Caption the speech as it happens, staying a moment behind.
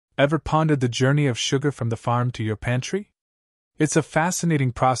Ever pondered the journey of sugar from the farm to your pantry? It's a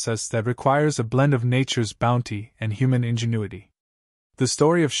fascinating process that requires a blend of nature's bounty and human ingenuity. The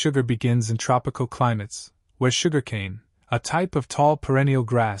story of sugar begins in tropical climates, where sugarcane, a type of tall perennial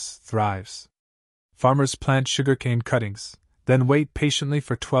grass, thrives. Farmers plant sugarcane cuttings, then wait patiently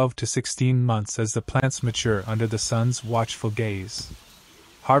for 12 to 16 months as the plants mature under the sun's watchful gaze.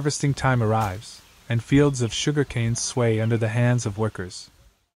 Harvesting time arrives, and fields of sugarcane sway under the hands of workers.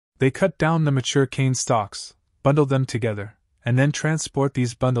 They cut down the mature cane stalks, bundle them together, and then transport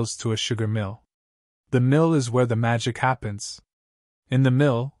these bundles to a sugar mill. The mill is where the magic happens. In the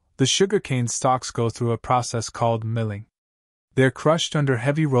mill, the sugarcane stalks go through a process called milling. They're crushed under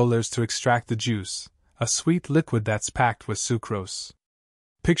heavy rollers to extract the juice, a sweet liquid that's packed with sucrose.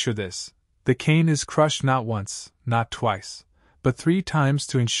 Picture this: the cane is crushed not once, not twice, but 3 times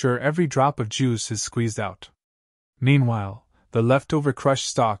to ensure every drop of juice is squeezed out. Meanwhile, the leftover crushed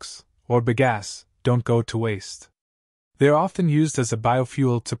stalks, or bagasse, don't go to waste. They're often used as a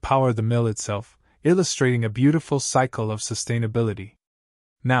biofuel to power the mill itself, illustrating a beautiful cycle of sustainability.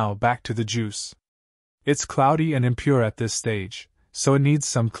 Now back to the juice. It's cloudy and impure at this stage, so it needs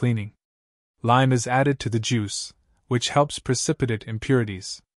some cleaning. Lime is added to the juice, which helps precipitate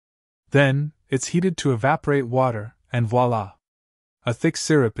impurities. Then, it's heated to evaporate water, and voila! A thick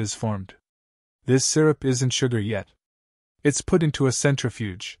syrup is formed. This syrup isn't sugar yet. It's put into a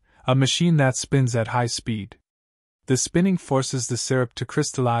centrifuge, a machine that spins at high speed. The spinning forces the syrup to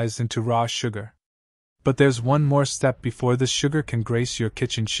crystallize into raw sugar. But there's one more step before the sugar can grace your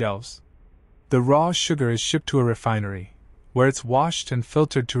kitchen shelves. The raw sugar is shipped to a refinery, where it's washed and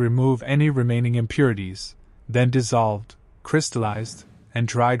filtered to remove any remaining impurities, then dissolved, crystallized, and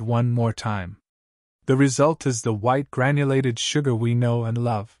dried one more time. The result is the white granulated sugar we know and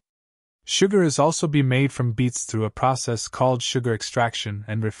love. Sugar is also made from beets through a process called sugar extraction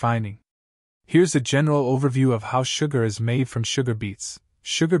and refining. Here's a general overview of how sugar is made from sugar beets.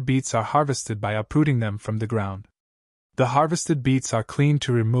 Sugar beets are harvested by uprooting them from the ground. The harvested beets are cleaned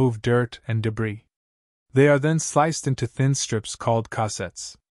to remove dirt and debris. They are then sliced into thin strips called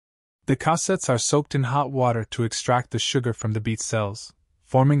cassettes. The cassettes are soaked in hot water to extract the sugar from the beet cells,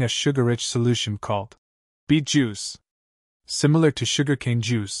 forming a sugar-rich solution called beet juice. Similar to sugarcane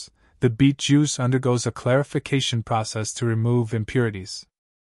juice, the beet juice undergoes a clarification process to remove impurities.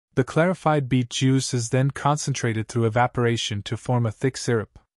 The clarified beet juice is then concentrated through evaporation to form a thick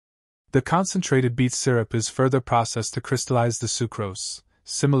syrup. The concentrated beet syrup is further processed to crystallize the sucrose,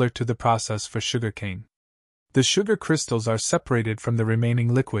 similar to the process for sugarcane. The sugar crystals are separated from the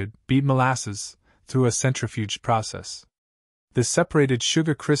remaining liquid, beet molasses, through a centrifuge process. The separated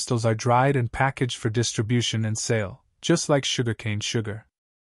sugar crystals are dried and packaged for distribution and sale, just like sugarcane sugar.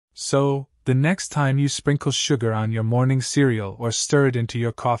 So, the next time you sprinkle sugar on your morning cereal or stir it into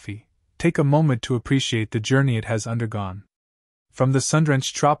your coffee, take a moment to appreciate the journey it has undergone. From the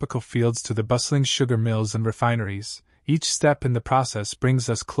sun-drenched tropical fields to the bustling sugar mills and refineries, each step in the process brings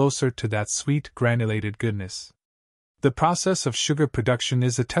us closer to that sweet, granulated goodness. The process of sugar production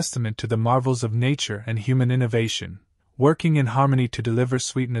is a testament to the marvels of nature and human innovation, working in harmony to deliver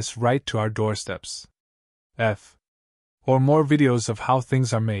sweetness right to our doorsteps. For more videos of how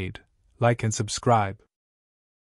things are made, like and subscribe.